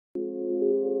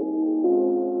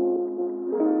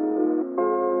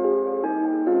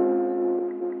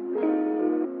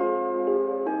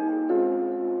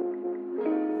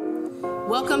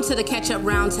Welcome to the Catch-Up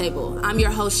Roundtable. I'm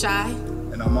your host, Shy.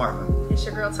 And I'm Marvin. It's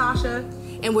your girl, Tasha.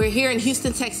 And we're here in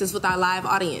Houston, Texas with our live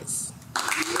audience.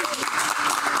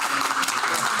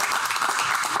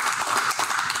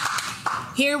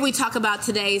 Here we talk about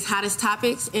today's hottest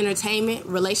topics, entertainment,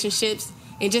 relationships,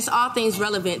 and just all things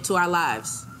relevant to our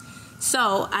lives.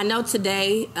 So I know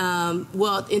today,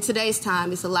 in today's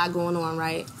time, it's a lot going on,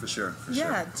 right? For sure.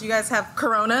 Yeah. Do you guys have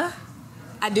Corona?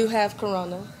 I do have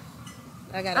Corona.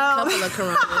 I got a couple of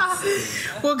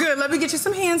Coronas. Well, good. Let me get you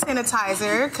some hand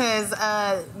sanitizer because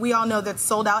we all know that's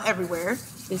sold out everywhere.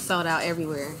 It's sold out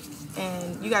everywhere.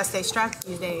 And you got to stay strapped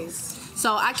these days.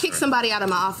 So I kicked somebody out of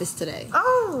my office today.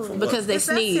 Oh. Because they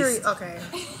sneezed. Okay.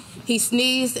 He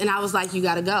sneezed and I was like, you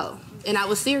got to go. And I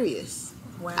was serious.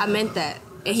 Wow. I meant that.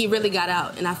 And he really got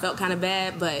out. And I felt kind of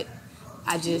bad, but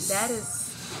I just... That is...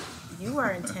 You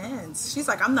are intense. She's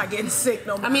like, I'm not getting sick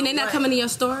no more. I mean, they're not coming to your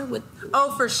store with...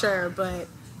 Oh, for sure, but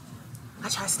I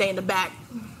try to stay in the back.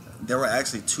 There were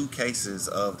actually 2 cases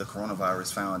of the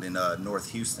coronavirus found in North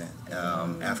Houston.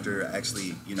 After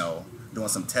actually, doing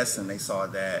some testing, they saw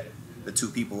that the 2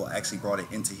 people actually brought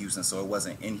it into Houston, so it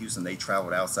wasn't in Houston. They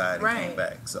traveled outside and came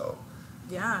back, so...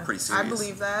 Yeah, pretty serious. I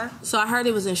believe that. So I heard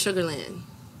it was in Sugar Land.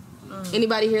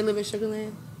 Anybody here live in Sugar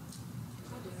Land?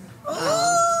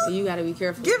 Oh, you gotta be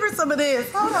careful. Give her some of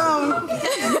this. Hold on.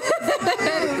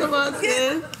 Come on,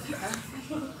 sis.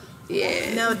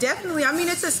 Yeah. No, definitely. I mean,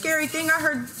 it's a scary thing. I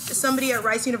heard somebody at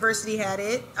Rice University had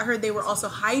it. I heard they were also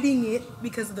hiding it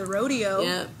because of the rodeo.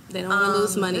 Yeah, they don't want to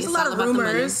lose money. There's a lot of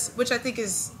rumors, which I think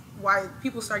is why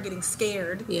people start getting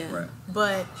scared. Yeah. Right.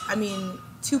 But, I mean,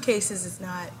 2 cases is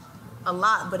not a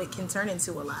lot, but it can turn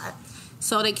into a lot.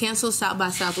 So they canceled South by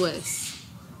Southwest.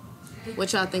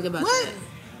 What y'all think about What? that?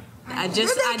 I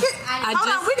just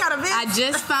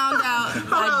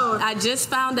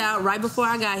found out right before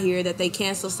I got here that they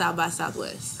canceled South by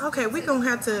Southwest. Okay, we're gonna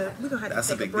have to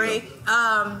take a break.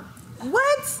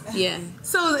 What? Yeah.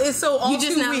 So all You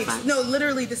just 2 now weeks. find- No,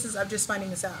 literally, I'm just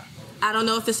finding this out. I don't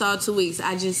know if it's all 2 weeks.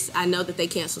 I know that they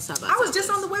canceled South by I was Southwest. just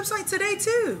on the website today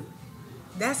too.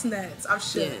 That's nuts. I'm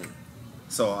shook. Yeah.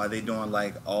 So are they doing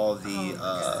like all of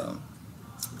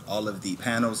the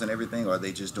panels and everything, or are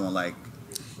they just doing like...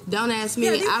 Don't ask me.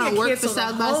 Yeah, they I don't can't work cancel for the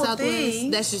South by whole Southwest.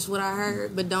 thing. That's just what I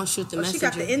heard. But don't shoot the messenger. She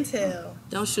got the intel.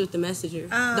 Don't shoot the messenger.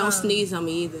 Don't sneeze on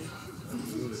me either.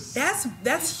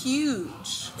 That's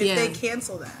huge if they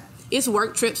cancel that. It's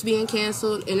work trips being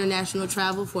canceled, international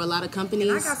travel for a lot of companies.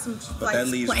 And I got some But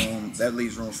that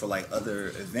leaves room for like other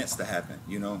events to happen.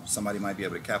 Somebody might be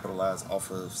able to capitalize off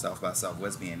of South by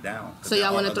Southwest being down. So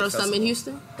y'all want to throw something in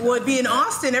Houston? Well, it'd be in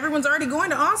Austin. Everyone's already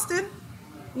going to Austin.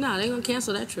 No, they're going to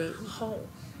cancel that trip. Oh,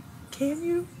 can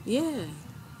you? Yeah.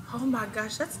 Oh my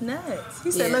gosh, that's nuts.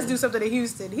 He said, let's do something in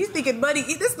Houston. He's thinking money.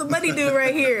 This is the money dude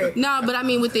right here. No, but I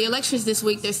mean, with the elections this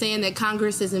week, they're saying that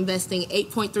Congress is investing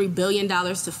 $8.3 billion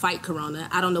to fight Corona.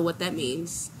 I don't know what that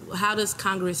means. How does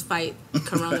Congress fight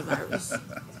coronavirus?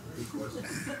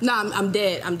 No, I'm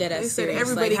dead. I'm dead They ass said serious.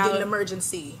 everybody Like, get an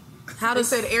emergency. How They does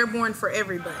said airborne for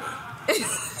everybody.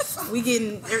 We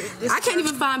getting... I can't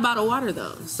even find bottled water,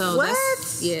 though. So What?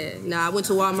 I went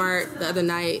to Walmart the other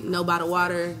night. No bottled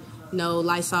water. No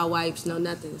Lysol wipes, no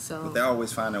nothing. So But they're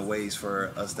always finding ways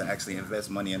for us to actually invest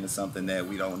money into something that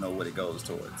we don't know what it goes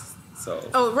towards. So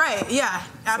Oh, right. Yeah, so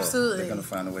absolutely. they're gonna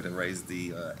find a way to raise the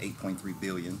 8.3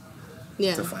 billion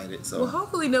yeah. to fight it. So Well,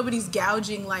 hopefully nobody's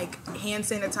gouging, like, hand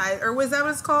sanitizer. Or was that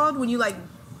what it's called? When you, like,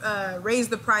 raise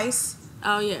the price?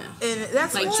 Oh yeah. And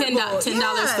that's Like horrible.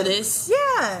 $10 for this.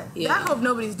 Yeah. Yeah. I hope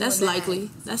nobody's doing That's that.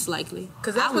 likely. That's likely.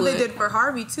 Because that's what they did for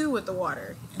Harvey, too, with the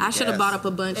water. I should have gas. bought up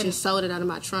a bunch and sold it out of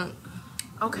my trunk.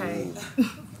 Okay.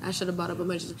 I should have bought up a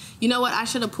bunch. You know what? I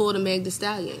should have pulled a Meg Thee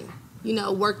Stallion.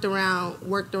 Worked around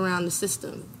the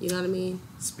system. You know what I mean?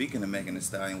 Speaking of Megan Thee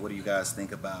Stallion, what do you guys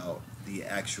think about the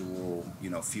actual,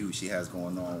 feud she has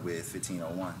going on with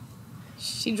 1501?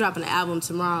 She dropping an album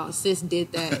tomorrow. Sis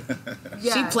did that.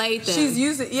 Yeah. She played them. She's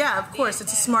using... Yeah, of course.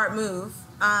 It's a smart move.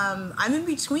 I'm in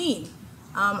between.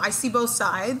 I see both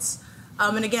sides.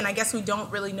 And again, I guess we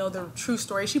don't really know the true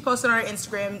story. She posted on her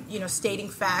Instagram, stating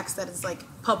facts that is like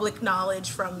public knowledge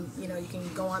from, you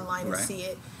can go online and see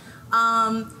it.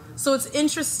 So it's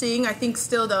interesting. I think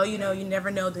still though, you never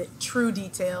know the true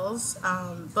details.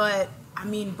 But I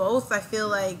mean, both, I feel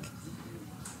like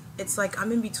it's like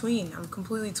I'm in between. I'm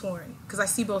completely torn because I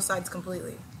see both sides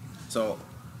completely. So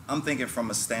I'm thinking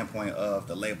from a standpoint of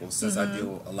the label, since I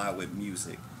deal a lot with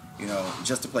music.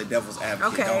 Just to play devil's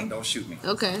advocate. Okay. Don't shoot me.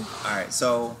 Okay. All right.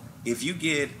 So if you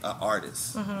get an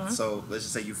artist, so let's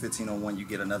just say you 1501, you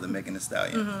get another Megan Thee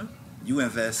Stallion. You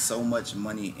invest so much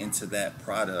money into that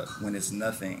product when it's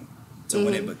nothing to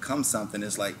when it becomes something.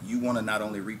 It's like you want to not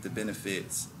only reap the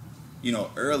benefits,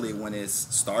 early when it's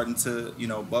starting to,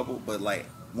 bubble, but like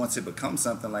once it becomes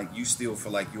something, like you still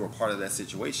feel like you're a part of that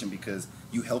situation because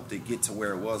you helped it get to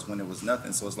where it was when it was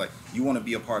nothing. So it's like you want to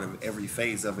be a part of every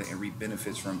phase of it and reap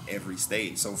benefits from every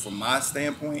stage. So from my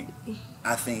standpoint,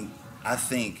 I think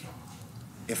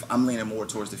if I'm leaning more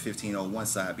towards the 1501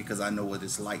 side because I know what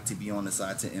it's like to be on the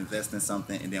side to invest in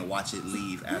something and then watch it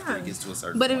leave after it gets to a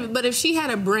certain point. But if she had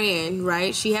a brand,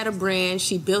 right? She had a brand.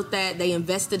 She built that. They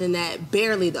invested in that.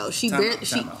 Barely though. She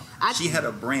had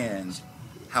a brand.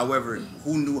 However,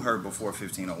 who knew her before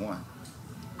 1501?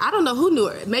 I don't know who knew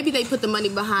her. Maybe they put the money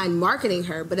behind marketing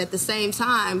her, but at the same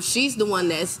time, she's the one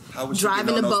that's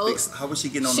driving the boat. How was she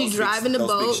getting on She's driving the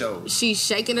boat. Shows? She's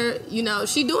shaking her.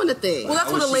 She doing the thing. Well,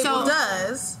 that's what a label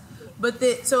does. But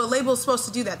so a label is supposed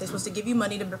to do that. They're supposed to give you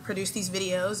money to produce these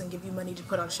videos and give you money to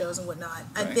put on shows and whatnot.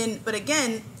 And then, but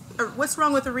again, what's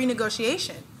wrong with a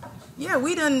renegotiation? Yeah,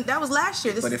 that was last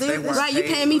year. Right, you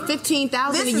paying me $15,000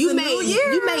 and you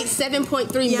made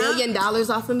 $7.3 million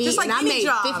off of me, just like and I made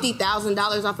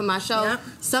 $50,000 off of my show. Yep.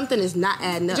 Something is not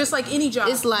adding up. Just like any job,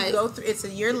 it's like you go through. It's a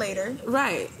year later,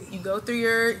 right? You go through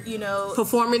your,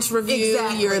 performance review,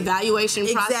 your evaluation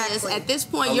process. At this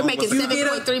point, you're making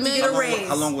 $7.3 million.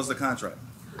 How long was the contract?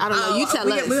 I don't know. You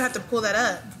tell us. We have to pull that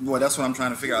up. Well, that's what I'm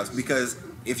trying to figure out because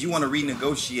if you want to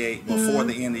renegotiate before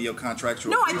the end of your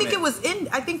contractual agreement. I think it was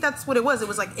I think that's what it was. It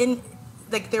was like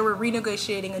they were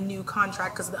renegotiating a new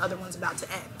contract because the other one's about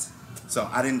to end. So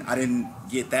I didn't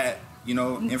get that,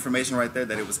 information right there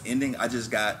that it was ending. I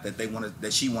just got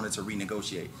that she wanted to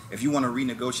renegotiate. If you want to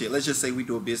renegotiate, let's just say we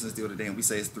do a business deal today and we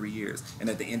say it's 3 years, and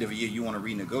at the end of a year you want to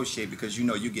renegotiate because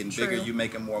you're getting bigger, you're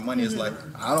making more money. It's like,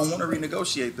 I don't want to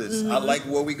renegotiate this. I like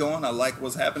where we going. I like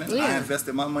what's happening. Yeah. I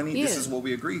invested my money. Yeah. This is what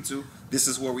we agreed to. This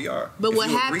is where we are. But what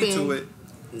happened? Agree to it,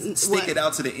 stick it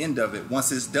out to the end of it.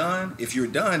 Once it's done, if you're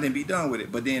done, then be done with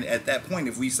it. But then at that point,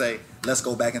 if we say, let's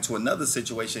go back into another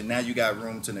situation, now you got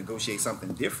room to negotiate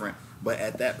something different. But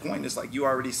at that point, it's like you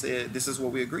already said, this is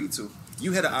what we agreed to.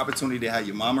 You had an opportunity to have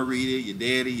your mama read it, your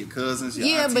daddy, your cousins, your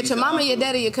aunties, but your mama, your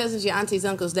daddy, your cousins, your aunties,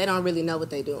 uncles, they don't really know what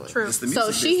they're doing. True.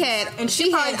 So she had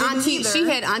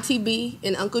Auntie B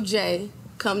and Uncle Jay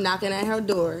come knocking at her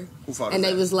door, and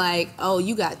they was like, "Oh,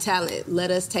 you got talent.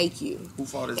 Let us take you." Who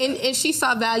fought that? And she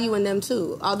saw value in them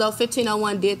too. Although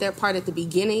 1501 did their part at the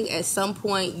beginning, at some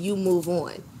point you move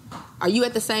on. Are you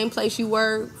at the same place you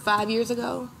were 5 years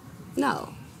ago?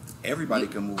 No. Everybody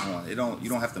can move on. You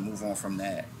don't have to move on from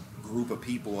that group of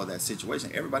people or that situation.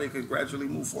 Everybody could gradually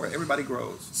move forward. Everybody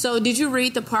grows. So did you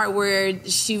read the part where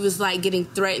she was like getting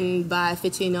threatened by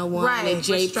 1501 and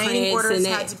Jay restraining Prince orders and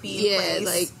had to be in place.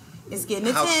 like it's getting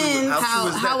its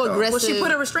how aggressive? Well, she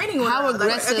put a restraining order. How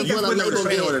aggressive will a label label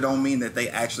restraining get? order don't mean that they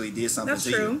actually did something That's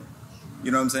to true. you.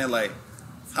 You know what I'm saying? Like,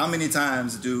 how many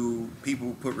times do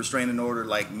people put restraining order,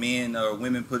 like men or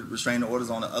women put restraining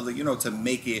orders on the other, to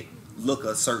make it look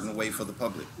a certain way for the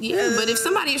public? Yeah, but if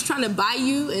somebody is trying to buy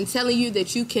you and telling you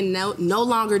that you can no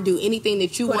longer do anything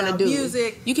that you want to do,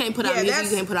 music. You can't put out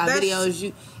music, you can't put out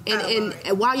videos,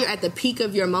 and while you're at the peak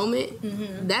of your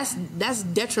moment, that's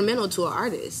detrimental to an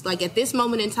artist. Like at this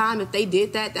moment in time, if they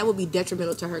did that, that would be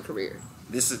detrimental to her career.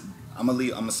 I'm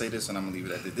gonna say this and I'm gonna leave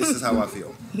it at this. This is how I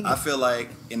feel. I feel like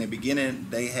in the beginning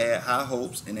they had high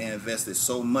hopes and they invested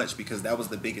so much because that was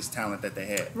the biggest talent that they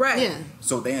had. Right. Yeah.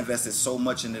 So they invested so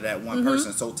much into that one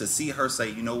person. So to see her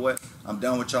say, you know what, I'm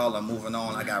done with y'all, I'm moving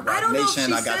on. I got Rock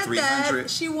Nation, I got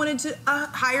 300. She wanted to a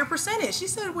higher percentage. She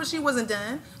said she wasn't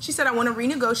done. She said I want to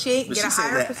renegotiate and get a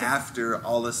higher percentage. She said that after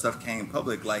all this stuff came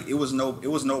public, like it was no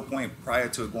point prior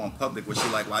to it going public where she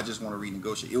like, well, I just want to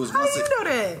renegotiate. It was How do you know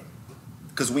that?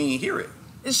 Because we ain't hear it.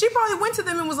 She probably went to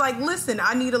them and was like, listen,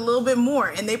 I need a little bit more.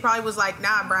 And they probably was like,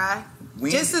 nah, bruh.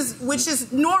 Which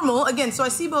is normal. Again, so I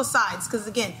see both sides. Because,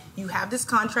 again, you have this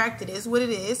contract. It is what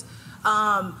it is.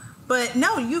 But,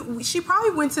 no, she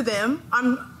probably went to them.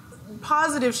 I'm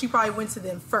positive she probably went to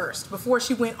them first before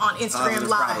she went on Instagram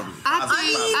Live.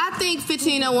 I think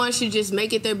 1501 should just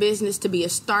make it their business to be a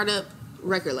startup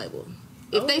record label.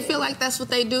 If they feel like that's what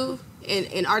they do,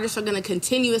 and artists are going to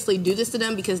continuously do this to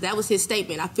them because that was his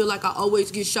statement. I feel like I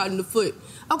always get shot in the foot.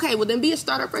 Okay, well then be a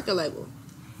startup record label.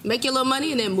 Make your little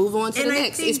money and then move on to the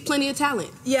next. It's plenty of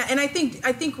talent. Yeah, and I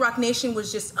think Rock Nation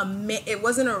was just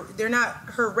they're not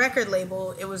her record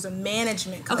label. It was a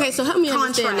management contract. Okay, so help me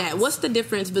understand that. What's the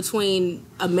difference between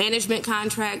a management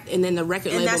contract and then the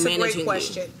record label managing you? And that's a great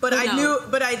question. But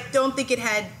I don't think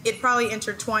it probably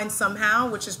intertwined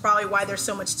somehow, which is probably why there's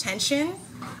so much tension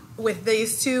with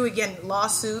these two. Again,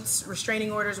 lawsuits,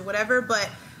 restraining orders, whatever. But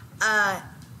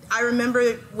I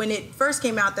remember when it first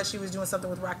came out that she was doing something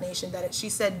with Rock Nation, that she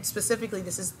said specifically,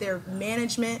 this is their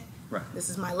management, Right. This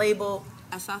is my label.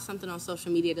 I saw something on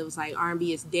social media that was like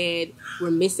R&B is dead.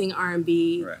 We're missing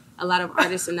R&B. Right. A lot of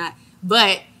artists are not.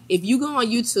 But if you go on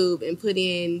YouTube and put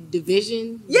in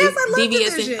Division, Yes, I love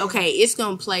Division. Okay, it's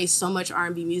gonna play so much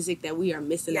R&B music that we are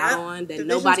missing out on that Division's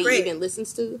nobody great. even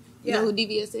listens to. You know who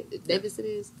Davis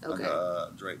is? Okay.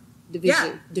 Like, Drake.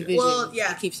 Division. Well,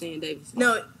 yeah. I keep saying Davis.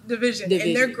 No, Division.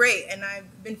 And they're great. And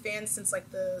I've been fans since like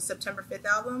the September 5th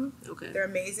album. Okay. They're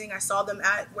amazing. I saw them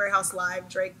at Warehouse Live.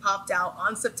 Drake popped out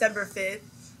on September 5th.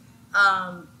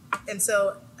 And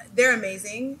so they're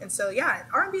amazing. And so, yeah,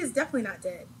 R&B is definitely not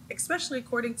dead, especially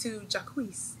according to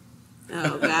Jacquees.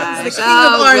 Oh, gosh. The king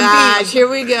of R&B. Gosh. Here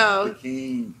we go. The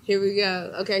king. Here we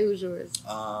go. Okay, who's yours?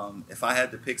 If I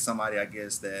had to pick somebody, I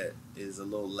guess that is a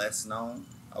little less known,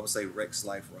 I would say Rex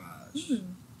Life Raj.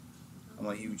 I'm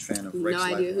a huge fan of Rex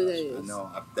Life Raj. No idea who that is. I know.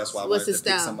 That's why I What's wanted his to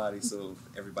pick style? somebody so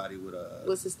everybody would.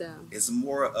 What's his style? It's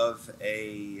more of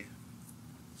a.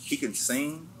 He can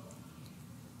sing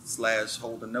 /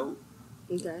 hold a note,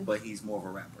 Okay. but he's more of a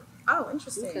rapper. Oh,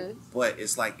 interesting. Okay. But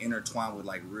it's like intertwined with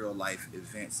like real life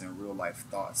events and real life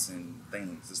thoughts and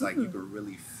things. It's like you could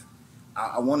really.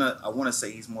 I wanna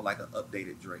say he's more like an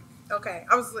updated Drake. Okay.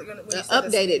 I was like, when you said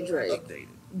Updated this, Drake. Updated.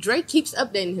 Drake keeps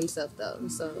updating himself though,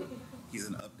 so. He's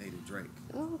an updated Drake.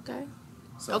 Oh, okay.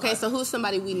 So Okay, so who's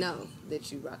somebody we know that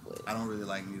you rock with? I don't really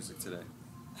like music today.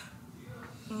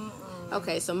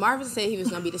 Okay, so Marvin said he was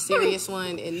gonna be the serious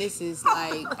one, and this is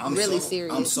like really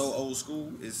serious. I'm so old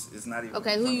school. It's not even.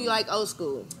 Okay, who you like old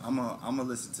school? I'm gonna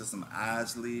listen to some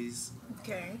Isleys.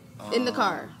 Okay. In the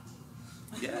car.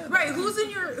 Yeah. Right. Who's in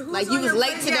your? Who's Like on you was your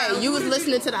late play- today. Yeah, You who was did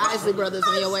listening to the Isley Brothers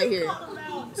on your way here.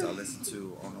 So I listened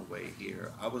to on the way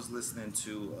here. I was listening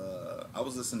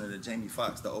to Jamie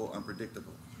Foxx, the old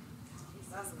Unpredictable.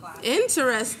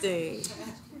 Interesting.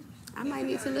 I might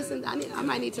need to listen. I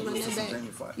might need to run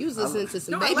that back. You was listening to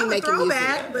some No, I baby love a making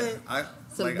throwback, music. but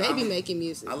Some baby making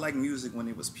music. I like music when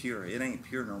it was pure. It ain't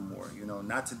pure no more. You know,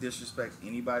 not to disrespect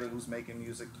anybody who's making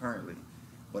music currently,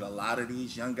 but a lot of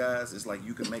these young guys, it's like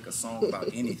you can make a song about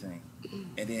anything,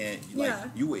 and then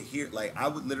you would hear, like, I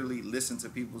would literally listen to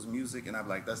people's music and I'd be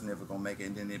like, that's never gonna make it,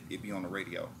 and then it'd be on the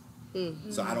radio.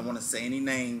 Mm-hmm. So I don't want to say any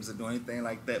names or do anything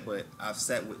like that, but I've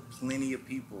sat with plenty of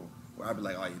people where I'd be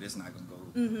like, oh yeah, this not gonna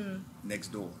go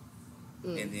next door.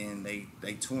 And then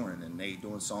they touring and they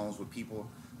doing songs with people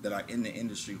that are in the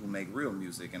industry who make real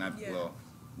music, and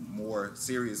more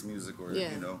serious music, or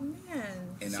you know.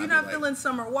 Man, And so I'd you're be not like- feeling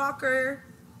Summer Walker.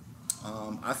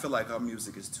 I feel like our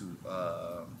music is too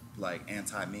like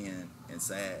anti-men and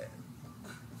sad.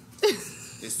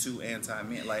 It's too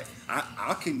anti-men. Like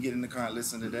I couldn't get in the car and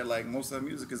listen to that. Like most of her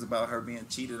music is about her being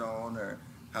cheated on or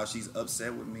how she's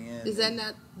upset with men. Is that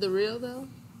not the real though?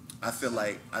 I feel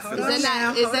like Is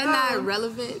that not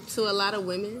relevant to a lot of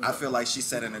women? I feel like she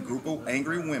sat in a group of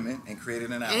angry women and created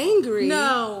an album. Angry?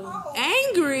 No,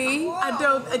 Angry?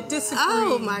 I disagree.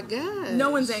 Oh my god!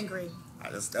 No one's angry.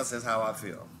 That's just how I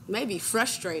feel. Maybe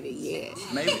frustrated. Yeah.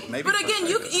 Maybe. But again,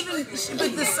 you frustrated. even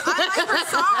but this. I like her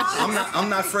songs. I'm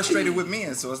not frustrated with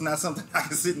men, so it's not something I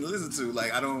can sit and listen to.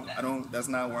 Like I don't. That's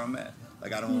not where I'm at.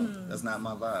 Like I don't. That's not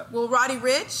my vibe. Well, Roddy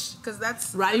Ricch, because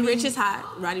that's Roddy Ricch is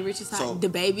hot. Roddy Ricch is hot. So, the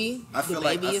baby. I feel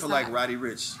is like hot. Roddy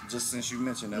Ricch. Just since you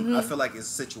mentioned him, I feel like it's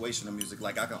situational music.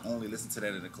 Like I can only listen to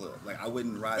that in the club. Like I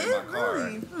wouldn't ride in my car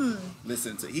and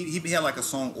listen to. He had like a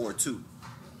song or two,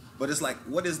 but it's like,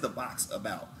 what is the box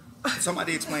about?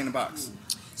 Somebody explain the box.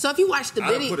 So if you watch the I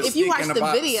done video, put a if you stick watch in the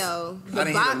box. video, I the didn't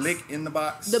hit a box, lick in the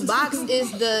box. the box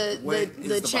is the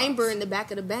the chamber box? in the back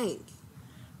of the bank.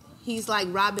 He's like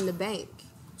robbing the bank.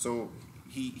 So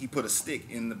he put a stick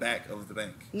in the back of the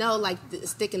bank. No, like the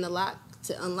stick in the lock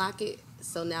to unlock it.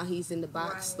 So now he's in the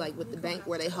box, like with the bank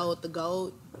where they hold the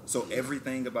gold. So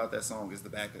everything about that song is the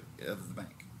back of the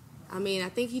bank. I mean, I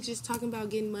think he's just talking about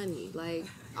getting money, like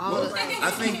all Well, the, I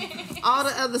think all the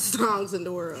other songs in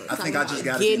the world. I talking just about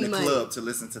got to be in the getting money. club to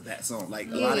listen to that song. Like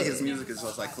a lot of his music is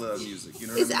just like club music. You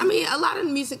know what I mean, a lot of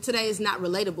music today is not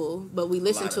relatable, but we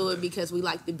listen to it because we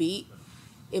like the beat.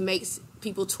 It makes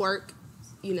people twerk,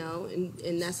 you know,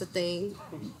 and that's a thing.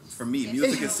 For me,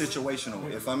 music is situational.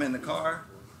 If I'm in the car,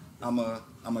 I'm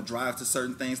a drive to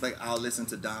certain things. Like I'll listen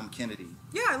to Dom Kennedy.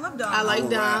 Yeah, I love Dom. I like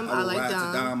Dom. I I like ride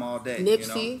Dom. to Dom all day.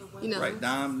 Nipsey, you know. Right,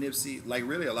 Dom, Nipsey, like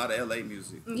really a lot of LA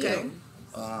music. Okay.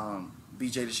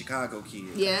 BJ the Chicago Kid.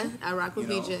 Yeah, I rock with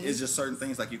You know, BJ. it's just certain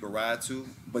things like you could ride to,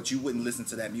 but you wouldn't listen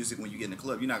to that music when you get in the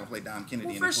club. You're not gonna play Dom Kennedy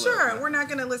Well, in the for club. sure, right? we're not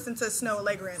gonna listen to Snow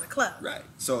Allegra in the club. Right.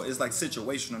 So it's like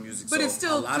situational music. But so it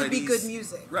still a lot could of be these, good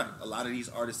music. Right. A lot of these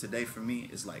artists today, for me,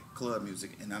 is like club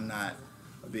music, and I'm not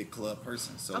a big club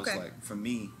person. So it's like, for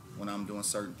me, when I'm doing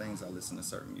certain things, I listen to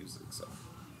certain music. So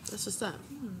that's what's up.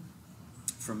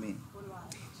 For me.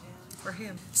 For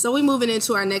him. So we moving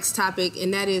into our next topic,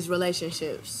 and that is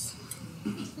relationships.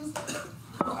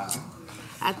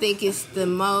 I think it's the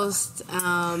most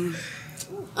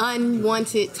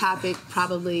unwanted topic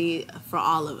probably for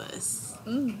all of us.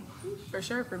 For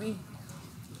sure, for me.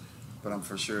 But I'm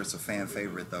for sure it's a fan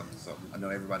favorite though. So I know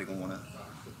everybody gonna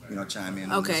wanna, chime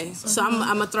in. Okay, so I'm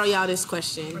gonna throw y'all this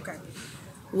question. Okay.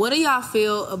 What do y'all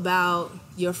feel about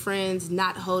your friends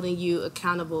not holding you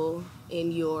accountable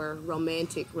in your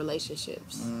romantic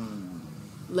relationships?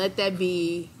 Let that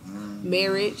be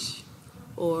marriage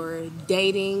or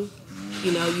dating.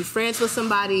 You friends with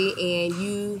somebody and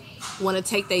you want to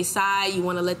take their side. You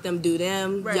want to let them do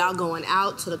them. Right. Y'all going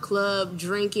out to the club,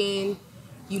 drinking.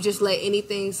 You just let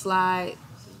anything slide.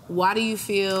 Why do you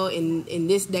feel in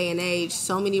this day and age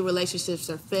so many relationships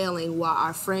are failing while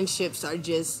our friendships are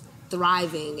just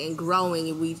thriving and growing,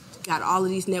 and we got all of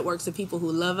these networks of people who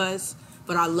love us,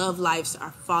 but our love lives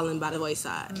are falling by the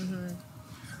wayside?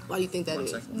 Why do you think that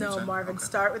is? No, Marvin,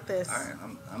 start with this. All right,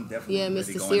 I'm definitely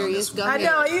Mr. Serious, go ahead. I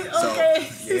know, okay.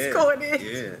 He's going in.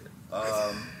 Yeah.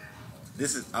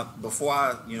 This is before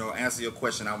I answer your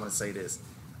question. I want to say this.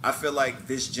 I feel like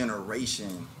this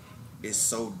generation is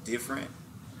so different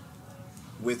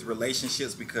with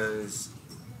relationships because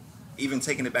even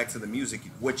taking it back to the music,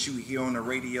 what you hear on the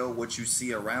radio, what you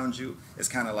see around you, it's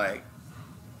kind of like,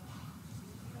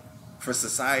 for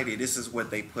society, this is what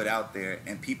they put out there,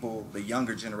 and people, the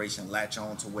younger generation, latch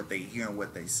on to what they hear and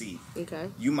what they see. Okay.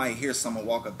 You might hear someone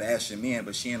walk a bashing man,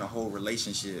 but she in a whole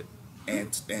relationship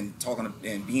and talking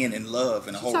and being in love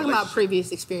in a whole relationship. Talking about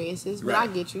previous experiences, but right.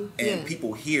 I get you. And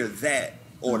people hear that,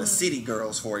 or the city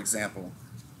girls, for example.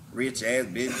 Rich ass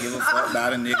bitch, give a fuck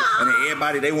about a nigga, and then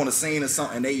everybody they want to sing or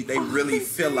something. And they really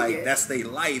feel like that's their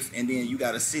life, and then you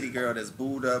got a city girl that's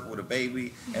booed up with a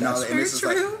baby and all that. And this is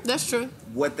like that's true.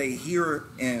 What they hear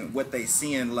and what they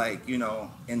seeing, like in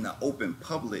the open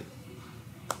public,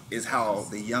 is how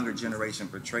the younger generation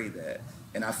portray that.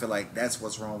 And I feel like that's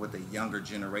what's wrong with the younger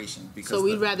generation. Because so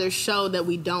we'd rather show that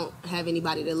we don't have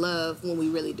anybody to love when we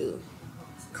really do.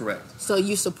 Correct. So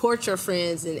you support your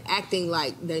friends in acting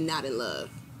like they're not in love.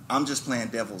 I'm just playing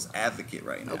devil's advocate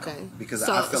right now. Okay. Because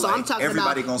I feel like I'm talking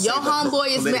everybody about gonna say your homeboy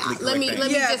is let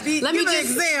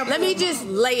me just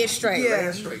lay it straight.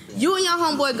 Yeah. You and your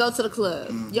homeboy go to the club.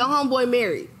 Your homeboy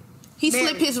married. He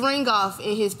slipped his ring off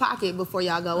in his pocket before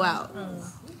y'all go out.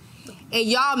 And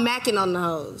y'all macking on the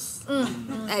hoes.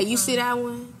 Hey, you see that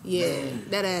one? Yeah,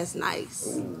 that ass nice.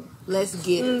 Ooh. Let's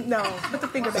get it. No, put the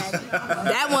finger back.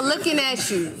 That one looking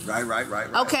at you. Right.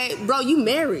 Okay, bro, you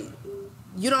married.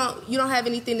 You don't have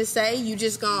anything to say. You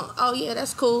just gonna, oh yeah,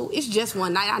 that's cool. It's just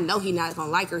one night. I know he not gonna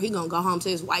like her. He gonna go home to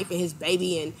his wife and his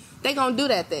baby, and they gonna do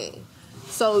that thing.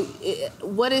 So,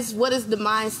 what is the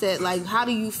mindset? Like, how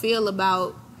do you feel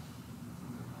about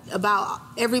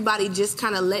everybody just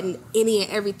kind of letting any and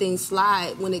everything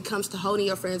slide when it comes to holding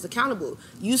your friends accountable?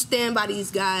 You stand by these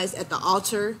guys at the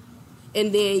altar,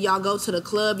 and then y'all go to the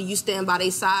club and you stand by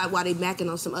their side while they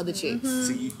macking on some other chicks.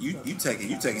 See, you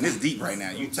taking this deep right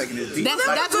now. You taking this deep. That's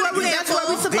what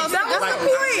we supposed to do.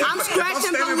 I'm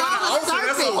scratching below the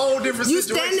surface. That's a whole different you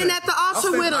situation. standing at the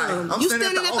altar with them. You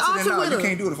standing at the altar with them. You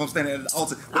can't do it if I'm standing at the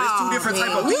altar. But it's two different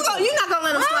type of people. You're not gonna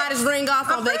let him slide his ring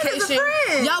off on vacation.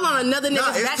 Y'all on another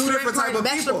nigga's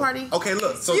bachelor party. Okay,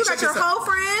 look. So you got your whole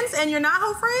friends and you're not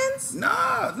whole friends?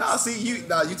 Nah. See, you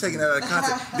taking that out of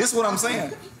context. This is what I'm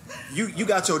saying. You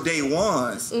got your day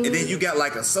ones, and then you got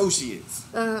like associates.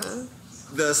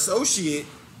 The associate,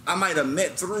 I might have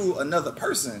met through another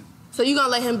person. So you gonna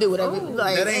let him do whatever?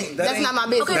 Like, that's not my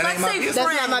business. Okay, let's say friends.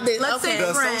 That's not my business. Let's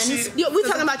say friends. We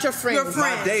talking about your friends. Your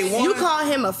friends. My day one. You call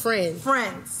him a friend.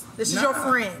 Friends. This is your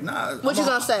friend. Nah. What you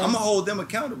gonna say? I'm gonna hold them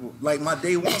accountable. Like my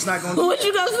day one's not gonna do What that.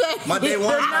 you gonna say? My day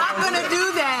one's not gonna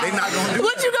do that. They not gonna do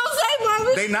What that. you gonna say,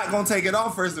 Marvin? They not gonna take it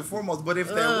off first and foremost. But if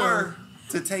they were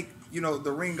to take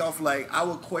the ring off, like I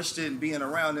would question being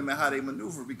around them and how they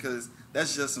maneuver, because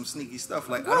that's just some sneaky stuff.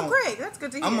 Like great, that's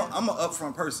good to hear. I'm an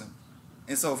upfront person,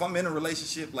 and so if I'm in a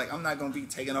relationship, like I'm not gonna be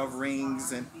taking off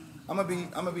rings, and I'm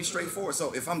gonna be straightforward.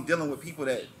 So if I'm dealing with people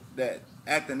that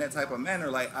act in that type of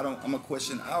manner, like I'm gonna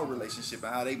question our relationship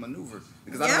and how they maneuver,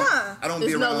 because I don't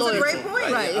be around people. Great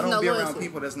point. Right. I don't be around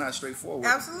people that's not straightforward.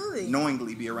 Absolutely.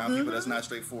 Knowingly be around people that's not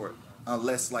straightforward,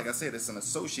 unless, like I said, it's an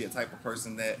associate type of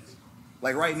person that.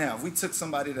 Like right now, if we took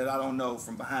somebody that I don't know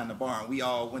from behind the bar and we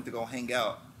all went to go hang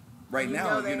out, right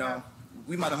now,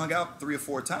 we might have hung out 3 or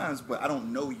 4 times, but I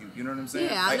don't know you. You know what I'm saying?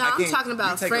 Yeah, like, no, I'm talking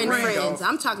about friends. Off.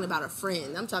 I'm talking about a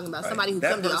friend. I'm talking about somebody who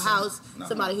that comes to your person, house,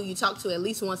 somebody who you talk to at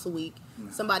least once a week,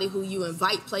 somebody who you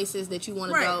invite places that you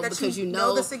want to go because you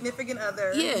know the significant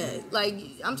other. Yeah, like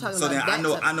I'm talking so about.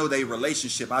 So then I know their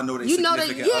relationship. I know their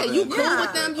significant other. Yeah, you cool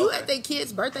with them. You at their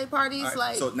kids' birthday parties. Right.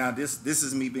 Like, so now this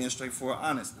is me being straightforward,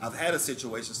 honest. I've had a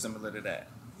situation similar to that.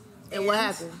 And what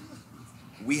happened?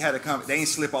 We had they ain't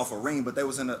slip off a ring, but they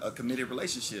was in a committed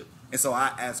relationship. And so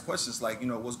I asked questions like,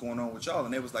 what's going on with y'all?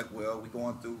 And they was like, well, we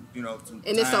going through, some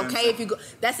and it's okay if you go.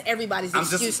 That's everybody's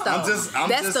excuse, though.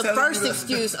 That's the first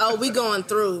excuse. Oh, we going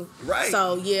through. Right.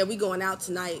 So, yeah, we going out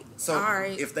tonight. So all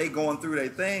right. If they going through their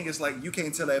thing, it's like you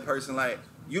can't tell that person, like,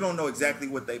 you don't know exactly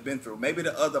what they've been through. Maybe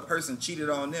the other person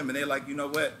cheated on them, and they're like, you know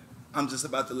what? I'm just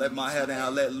about to let my hair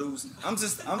down, let loose. I'm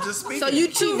just speaking. So you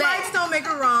cheat Two back. rights don't make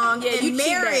a wrong. Yeah, and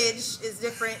marriage is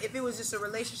different. If it was just a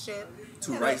relationship,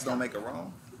 2 rights don't make a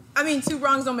wrong. I mean, 2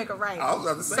 wrongs don't make a right. I was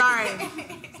about to say. Sorry.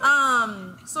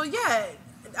 So yeah,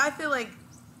 I feel like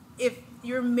if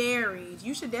you're married,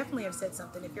 you should definitely have said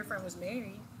something. If your friend was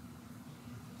married.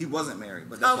 He wasn't married,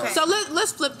 but that's okay. why. So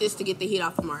let's flip this to get the heat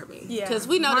off of Marvin. Yeah. Because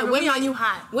we know Marvin, that women on you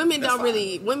hot. Women That's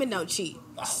women don't cheat.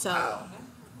 Oh, So. wow.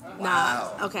 Nah.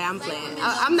 Wow. Okay, I'm playing.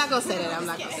 I'm not gonna say that. I'm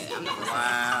not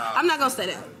gonna say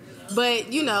that. But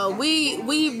we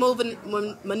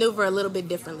maneuver a little bit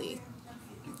differently.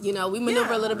 We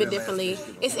maneuver a little bit differently.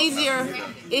 It's easier.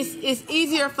 It's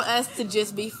easier for us to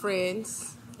just be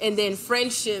friends, and then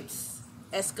friendships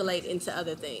escalate into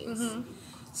other things. Mm-hmm.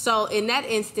 So in that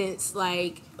instance,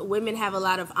 like, women have a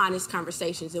lot of honest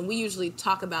conversations, and we usually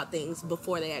talk about things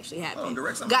before they actually happen. Oh,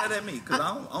 direct something at me, because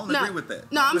I don't agree with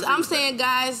that. No, I'm saying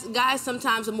guys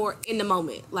sometimes are more in the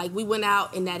moment. Like, we went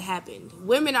out and that happened.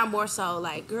 Women are more so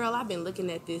like, girl, I've been looking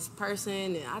at this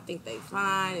person and I think they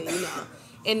fine,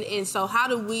 and and so how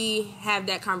do we have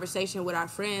that conversation with our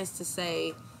friends to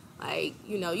say, like,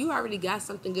 you already got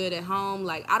something good at home.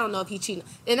 Like, I don't know if he cheating.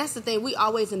 And that's the thing. We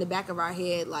always in the back of our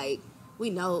head, like, we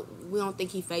know we don't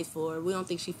think he faithful, or we don't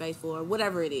think she faithful, or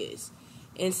whatever it is.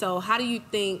 And so how do you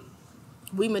think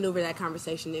we maneuver that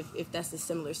conversation if that's a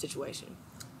similar situation?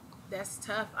 That's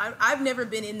tough. I've never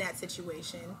been in that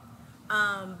situation.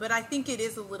 But I think it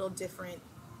is a little different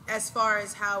as far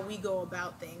as how we go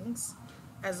about things,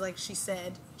 as like she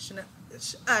said,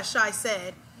 Shai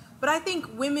said. But I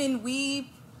think women, we're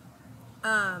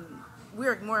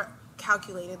more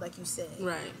calculated, like you said.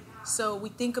 Right. So we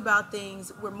think about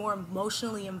things, we're more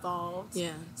emotionally involved.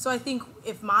 Yeah. So I think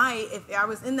if I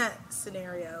was in that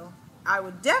scenario, I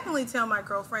would definitely tell my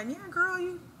girlfriend, yeah, girl,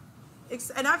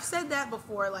 and I've said that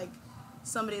before, like,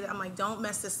 somebody that I'm like, don't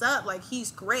mess this up. Like, he's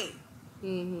great.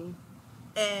 Mm-hmm.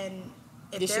 And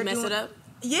if did she mess it up?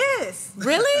 Yes.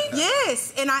 Really?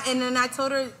 Yes. And then I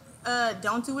told her,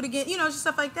 don't do it again. Just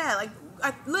stuff like that. Like,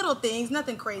 little things,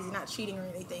 nothing crazy, not cheating or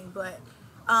anything, but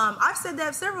I've said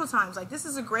that several times. Like, this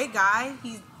is a great guy.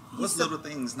 What's little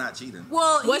things not cheating?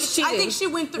 Well, what's cheating? I think she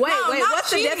went through. Wait, what's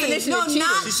cheating. the definition of cheating?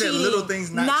 Not she cheating. said little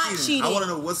things not cheating. I want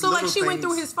to know what's little things. So, like, she went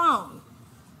through his phone.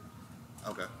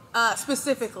 Okay.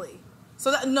 Specifically.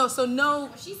 No.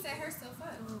 She set herself up.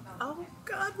 Oh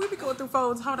God, we be going through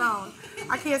phones. Hold on,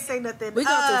 I can't say nothing. We go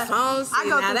through phones. I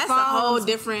go now through that's phones. a whole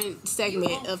different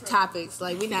segment of topics.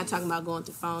 Like, we're not talking about going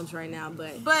through phones right now,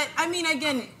 but I mean,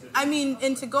 again,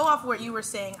 and to go off what you were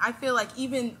saying, I feel like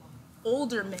even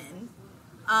older men,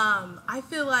 I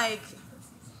feel like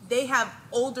they have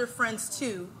older friends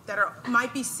too that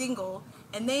might be single,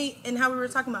 and how we were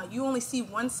talking about, you only see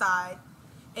one side,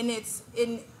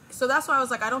 so that's why I was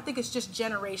like, I don't think it's just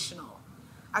generational.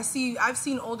 I've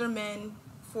seen older men,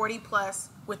 40 plus,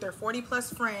 with their 40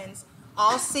 plus friends,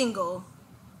 all single,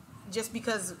 just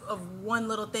because of one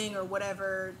little thing or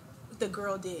whatever the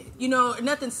girl did.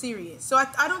 Nothing serious. So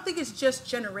I don't think it's just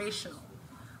generational.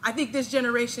 I think this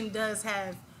generation does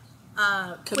have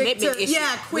commitment issues.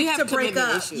 Yeah, quick to break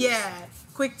up. Issues. Yeah,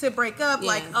 quick to break up. Yeah.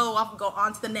 Like, oh, I'll go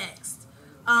on to the next.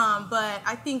 But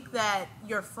I think that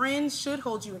your friends should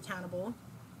hold you accountable.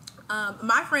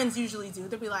 My friends usually do.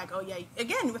 They'll be like, oh yeah,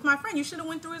 again, with my friend, you should have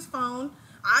went through his phone.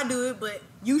 I do it, but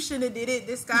you shouldn't have did it.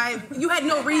 This guy, you had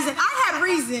no reason. I had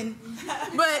reason,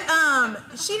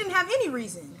 but she didn't have any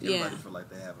reason. Everybody feel like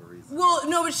they have a reason. Well,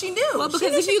 no, but she knew. Well,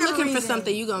 because if you're looking for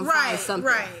something, you're going to find something.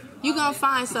 Right. You're going to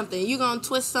find something. You're going to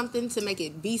twist something to make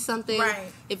it be something.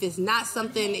 Right. If it's not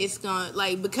something, it's going to,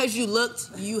 like, because you looked,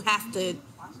 you have to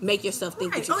make yourself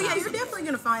think that you found you're something. definitely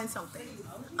going to find something.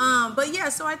 But yeah,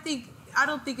 so I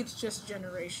don't think it's just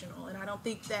generational, and I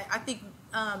think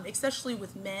especially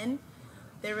with men,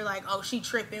 they were like, oh, she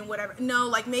tripping, whatever. No,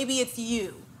 like, maybe it's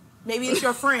you. Maybe it's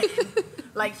your friend.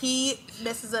 Like, he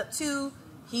messes up too.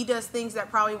 he does things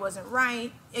that probably wasn't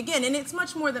right. Again, and it's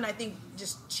much more than I think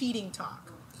just cheating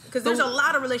talk. Because there's a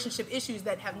lot of relationship issues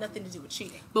that have nothing to do with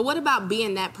cheating. But what about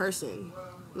being that person?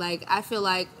 Like, I feel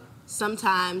like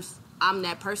sometimes I'm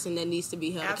that person that needs to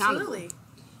be held accountable.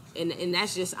 And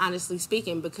that's just honestly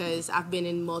speaking, because I've been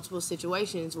in multiple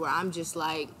situations where I'm just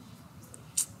like,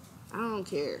 I don't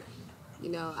care. You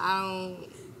know,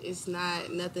 it's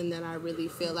not nothing that I really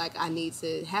feel like I need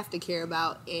to have to care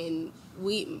about. And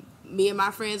me and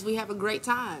my friends, we have a great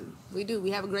time. We do.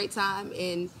 We have a great time,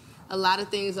 and a lot of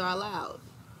things are allowed.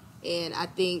 And I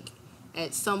think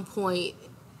at some point,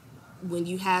 when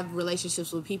you have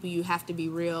relationships with people, you have to be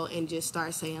real and just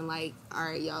start saying, like, all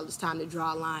right, y'all, it's time to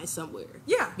draw a line somewhere.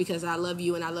 Yeah. Because I love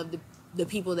you and I love the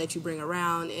people that you bring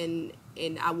around, and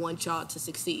I want y'all to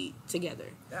succeed together.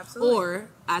 Absolutely. Or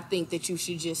I think that you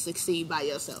should just succeed by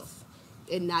yourself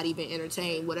and not even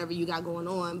entertain whatever you got going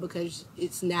on, because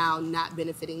it's now not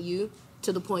benefiting you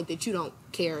to the point that you don't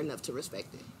care enough to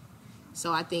respect it.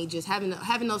 So I think just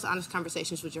having those honest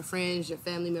conversations with your friends, your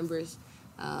family members,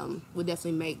 would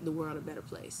definitely make the world a better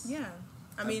place. Yeah.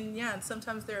 I mean, yeah, and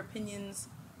sometimes their opinions,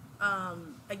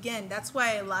 again, that's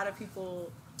why a lot of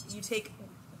people, you take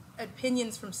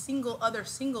opinions from other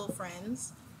single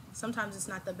friends, sometimes it's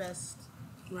not the best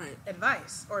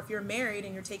advice. Or if you're married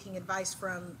and you're taking advice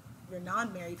from your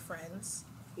non-married friends,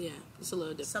 yeah, it's a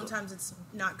little difficult. Sometimes it's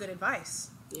not good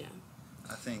advice. Yeah.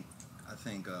 I think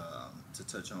to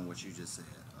touch on what you just said,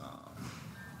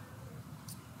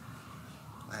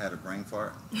 I had a brain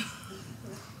fart.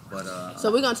 But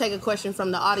so we're gonna take a question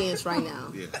from the audience right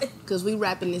now, because we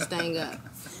wrapping this thing up.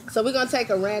 So we're gonna take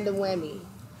a random whammy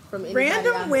from anybody.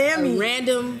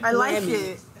 I like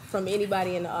it. From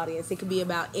anybody in the audience. It could be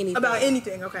about anything. About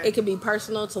anything, okay. It could be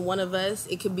personal to one of us.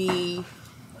 It could be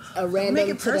a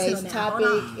random today's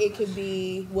topic. It could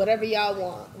be whatever y'all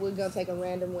want. We're gonna take a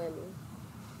random whammy.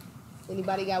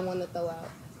 Anybody got one to throw out?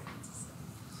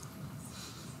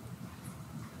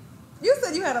 You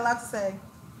said you had a lot to say.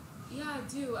 Yeah, I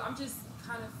do. I'm just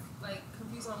kind of like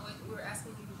confused on what we were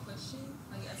asking you a question.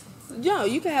 Like asking a question. No,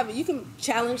 you can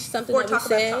challenge something or that we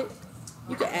said. About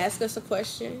you can ask us a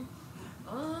question.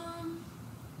 I'm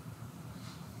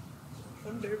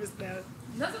nervous now.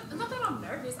 Not that I'm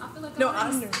nervous. I feel like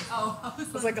I'm nervous. Oh, I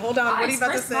was like, hold on. What are you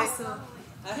about to say? Okay.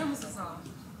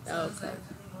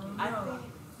 I think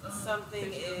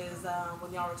something is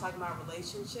when y'all were talking about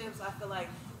relationships, I feel like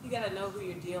you gotta know who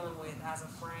you're dealing with as a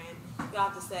friend. You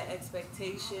have to set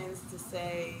expectations to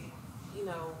say, you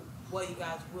know, what you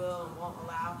guys will and won't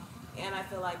allow. And I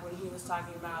feel like when he was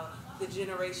talking about the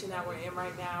generation that we're in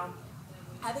right now,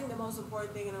 I think the most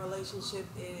important thing in a relationship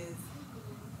is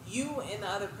you and the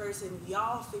other person,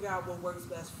 y'all figure out what works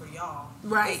best for y'all.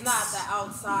 Right. It's not the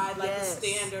outside, like the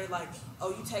standard, like,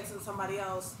 oh, you texting somebody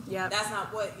else. Yeah. That's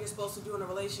not what you're supposed to do in a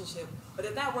relationship. But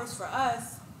if that works for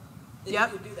us, then you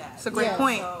could do that. It's a great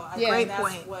point. So I think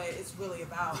that's what it's really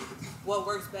about. What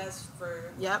works best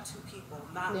for two people.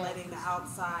 Not letting the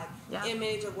outside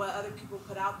image of what other people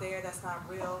put out there that's not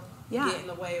real get in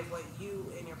the way of what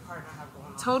you and your partner have going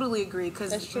on. Totally agree.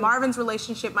 Because Marvin's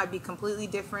relationship might be completely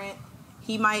different.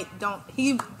 He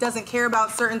doesn't care about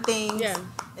certain things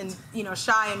and, you know,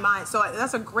 shy in mind. So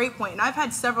that's a great point. And I've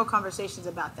had several conversations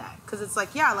about that. Because it's like,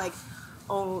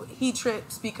 oh, he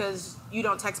trips because you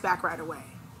don't text back right away.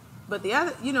 But the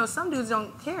other, you know, some dudes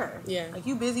don't care. Yeah. Like,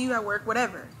 you busy, you at work,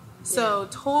 whatever. So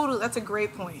totally, that's a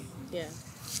great point. Yeah.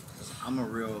 I'm a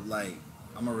real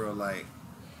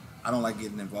I don't like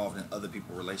getting involved in other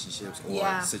people's relationships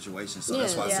or situations. So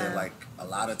that's why I said, like, a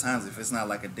lot of times if it's not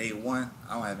like a day one,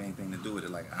 I don't have anything to do with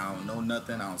it. Like, I don't know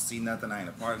nothing, I don't see nothing, I ain't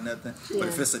a part of nothing. But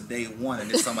if it's a day one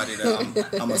and it's somebody that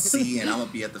I'm gonna see and I'm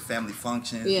gonna be at the family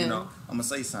function, you know, I'm gonna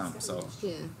say something. So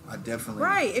I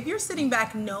definitely if you're sitting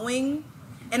back knowing,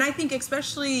 and I think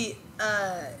especially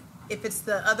if it's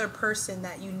the other person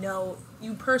that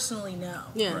you personally know,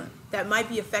 that might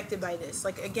be affected by this.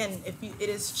 Like, again, if it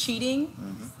is cheating,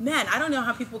 man, I don't know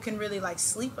how people can really, like,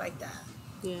 sleep like that.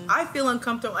 Yeah. I feel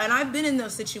uncomfortable, and I've been in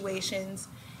those situations,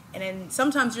 and then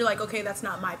sometimes you're like, okay, that's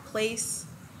not my place,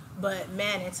 but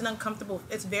man, it's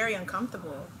very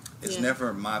uncomfortable. It's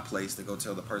never my place to go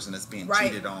tell the person that's being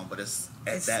cheated on, but it's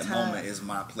that moment is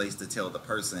my place to tell the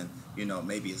person, you know,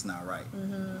 maybe it's not right.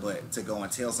 But to go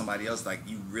and tell somebody else, like,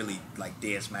 you really, like,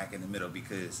 dead smack in the middle,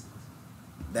 because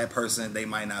that person, they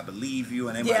might not believe you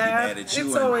and they might be mad at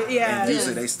you. And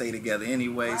usually they stay together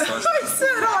anyway. So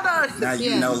now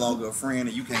you're no longer a friend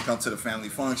and you can't come to the family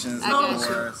functions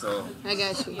anymore. So I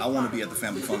got you. I want to be at the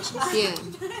family functions. Yeah.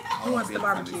 I want to be at the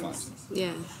family functions.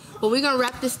 Yeah. Well, we're going to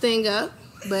wrap this thing up.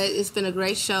 But it's been a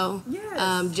great show.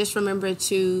 Yes. Just remember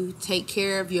to take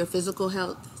care of your physical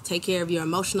health, take care of your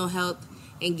emotional health,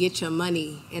 and get your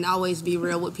money. And always be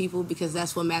real with people because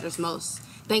that's what matters most.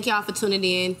 Thank y'all for tuning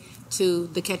in to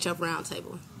the Catch Up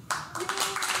Roundtable.